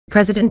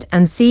President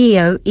and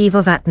CEO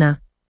Ivo Vatna.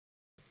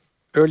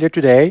 Earlier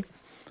today,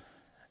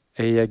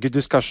 a good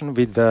discussion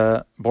with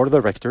the board of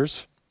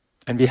directors,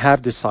 and we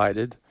have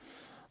decided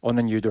on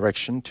a new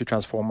direction to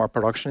transform our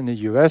production in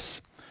the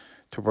US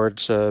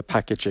towards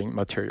packaging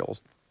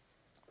materials.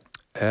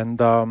 And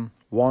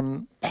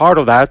one part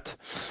of that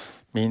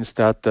means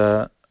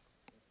that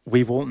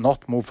we will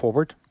not move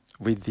forward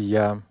with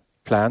the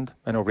planned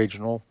and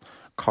original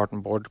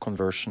carton board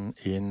conversion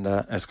in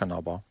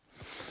Escanaba.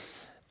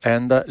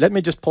 And let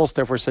me just pause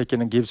there for a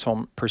second and give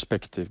some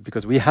perspective,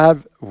 because we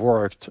have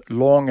worked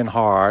long and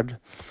hard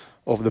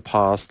over the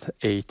past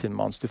 18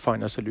 months to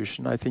find a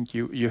solution. I think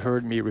you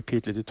heard me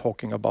repeatedly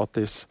talking about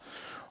this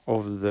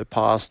over the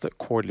past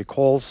quarterly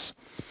calls.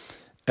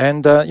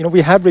 And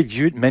we have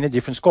reviewed many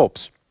different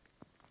scopes.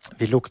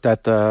 We looked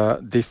at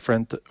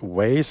different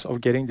ways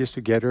of getting this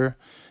together,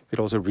 but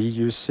also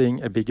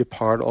reusing a bigger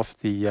part of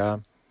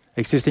the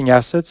existing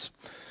assets.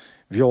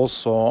 We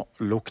also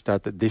looked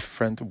at the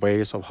different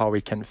ways of how we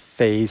can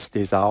phase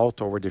this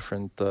out over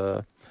different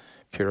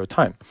period of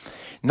time.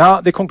 Now,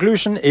 the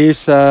conclusion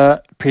is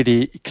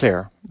pretty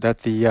clear, that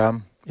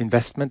the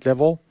investment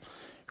level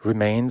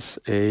remains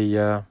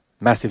a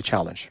massive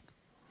challenge.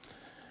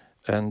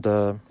 And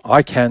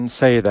I can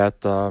say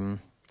that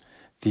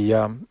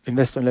the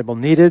investment level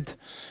needed,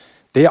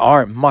 they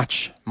are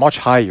much, much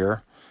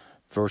higher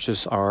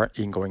versus our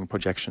ingoing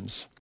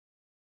projections.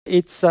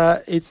 It's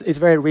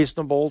very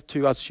reasonable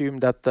to assume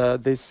that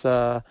this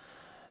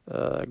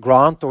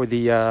grant or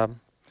the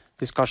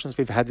discussions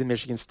we've had in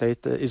Michigan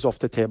State is off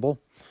the table.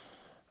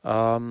 We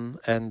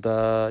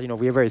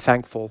are very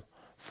thankful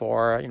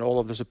for all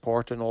of the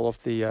support and all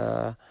of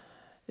the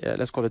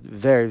let's call it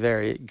very,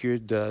 very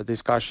good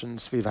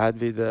discussions we've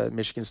had with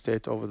Michigan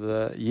State over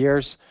the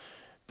years.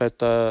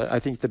 But I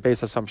think the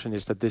base assumption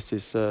is that this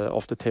is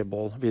off the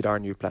table with our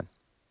new plan.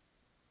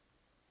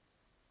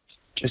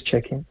 Just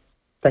checking.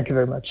 Thank you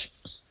very much.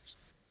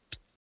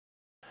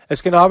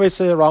 Escanaba is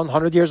around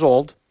 100 years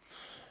old,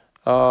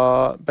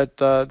 but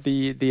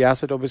the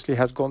asset obviously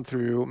has gone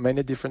through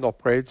many different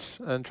upgrades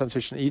and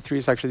transition. E3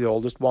 is actually the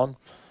oldest one.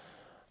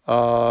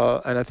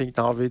 And I think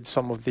now with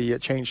some of the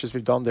changes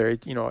we've done there,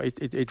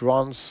 it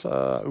runs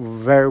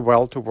very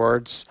well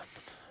towards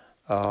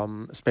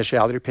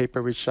specialty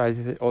paper, which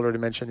I already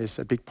mentioned is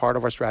a big part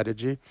of our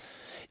strategy.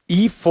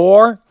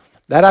 E4,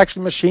 that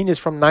actual machine is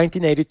from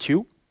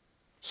 1982.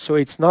 So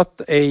it's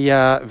not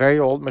a very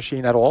old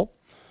machine at all.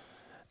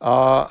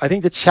 I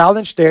think the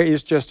challenge there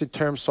is just in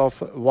terms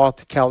of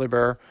what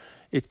caliber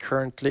it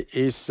currently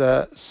is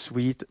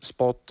sweet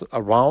spot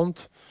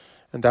around.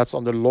 And that's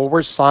on the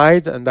lower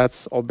side. And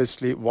that's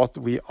obviously what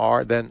we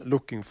are then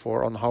looking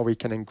for on how we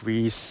can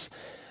increase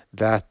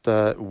that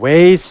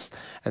waste,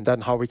 and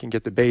then how we can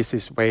get the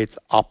basis weights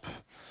up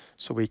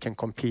so we can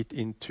compete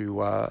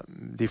into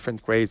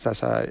different grades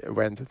as I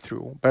went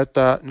through.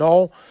 But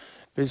no.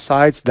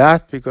 Besides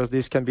that, because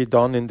this can be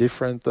done in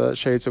different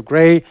shades of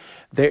gray,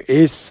 there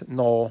is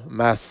no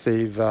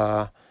massive,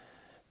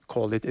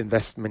 call it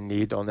investment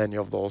need on any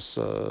of those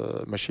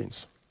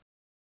machines.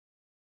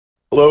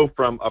 Hello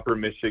from Upper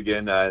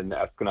Michigan and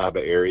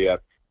Escanaba area.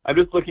 I'm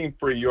just looking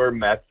for your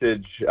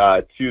message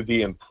to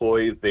the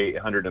employees, the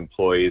 800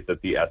 employees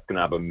at the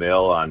Escanaba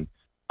Mill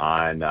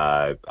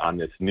on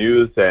this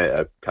news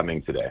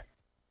coming today.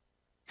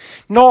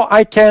 No,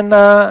 I can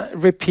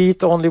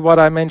repeat only what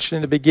I mentioned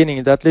in the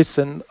beginning, that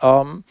listen,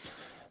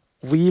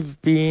 we've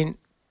been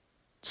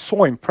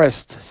so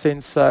impressed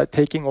since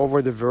taking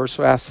over the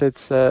Verso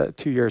assets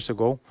 2 years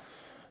ago.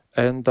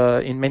 And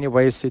in many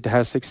ways, it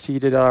has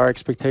exceeded our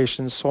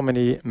expectations so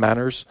many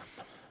manners.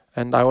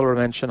 And I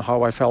already mentioned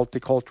how I felt the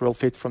cultural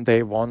fit from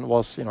day one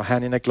was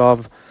hand in a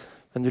glove.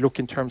 And you look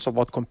in terms of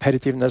what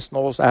competitiveness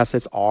those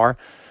assets are,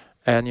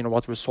 and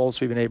what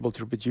results we've been able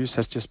to produce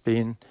has just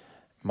been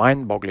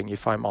mind-boggling,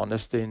 if I'm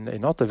honest, in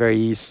not a very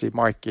easy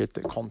market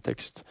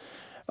context.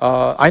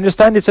 I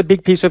understand it's a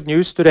big piece of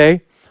news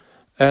today,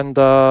 and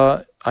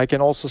I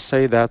can also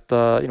say that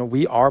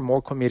we are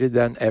more committed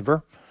than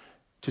ever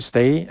to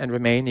stay and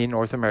remain in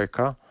North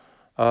America.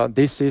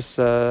 This is,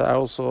 I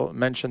also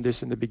mentioned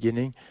this in the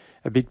beginning,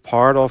 a big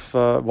part of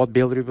what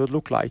Billerud would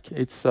look like.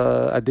 It's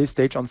at this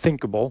stage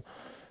unthinkable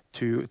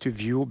to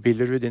view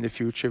Billerud in the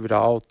future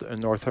without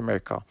North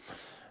America.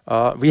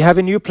 We have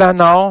a new plan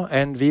now,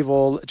 and we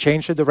will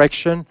change the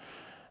direction.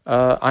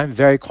 I'm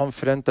very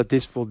confident that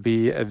this will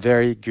be a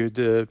very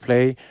good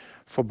play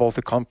for both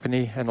the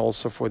company and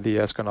also for the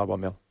Escanaba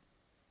Mill.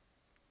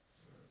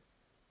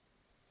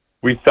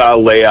 We saw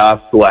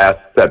layoffs last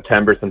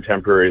September, some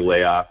temporary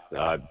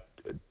layoffs.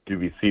 Do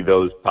we see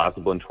those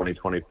possible in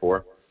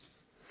 2024?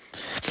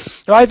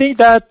 No, I think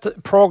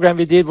that program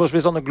we did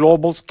was on a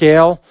global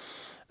scale.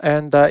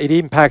 And it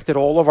impacted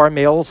all of our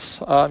mills.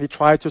 We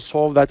tried to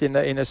solve that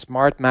in a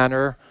smart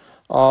manner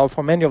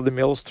for many of the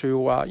mills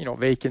through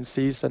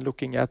vacancies and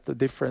looking at the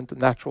different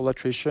natural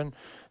attrition.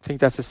 I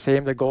think that's the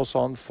same that goes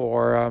on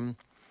for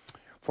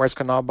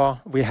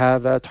Escanaba. We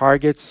have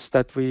targets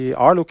that we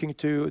are looking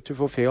to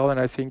fulfill, and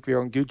I think we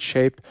are in good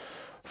shape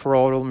for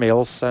all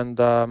mills. And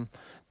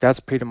that's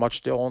pretty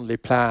much the only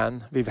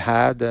plan we've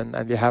had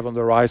and we have on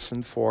the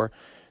horizon for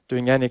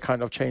doing any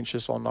kind of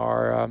changes on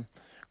our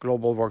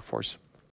global workforce.